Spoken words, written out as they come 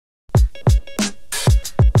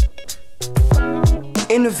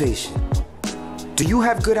Innovation. Do you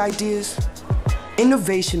have good ideas?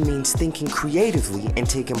 Innovation means thinking creatively and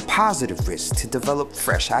taking positive risks to develop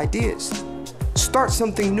fresh ideas. Start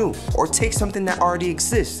something new or take something that already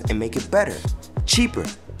exists and make it better, cheaper,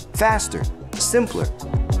 faster, simpler.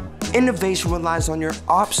 Innovation relies on your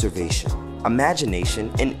observation,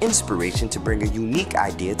 imagination, and inspiration to bring a unique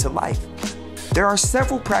idea to life. There are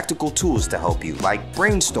several practical tools to help you, like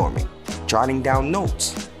brainstorming, jotting down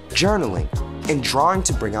notes, journaling, and drawing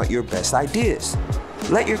to bring out your best ideas.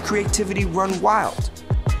 Let your creativity run wild.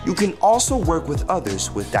 You can also work with others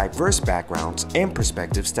with diverse backgrounds and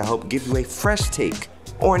perspectives to help give you a fresh take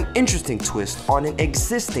or an interesting twist on an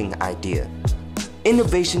existing idea.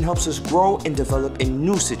 Innovation helps us grow and develop in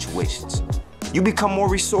new situations. You become more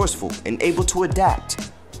resourceful and able to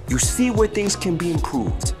adapt. You see where things can be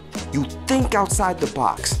improved. You think outside the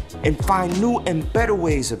box and find new and better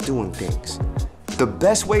ways of doing things. The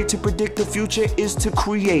best way to predict the future is to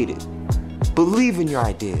create it. Believe in your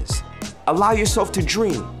ideas. Allow yourself to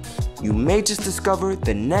dream. You may just discover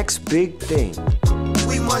the next big thing.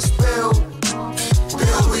 We must build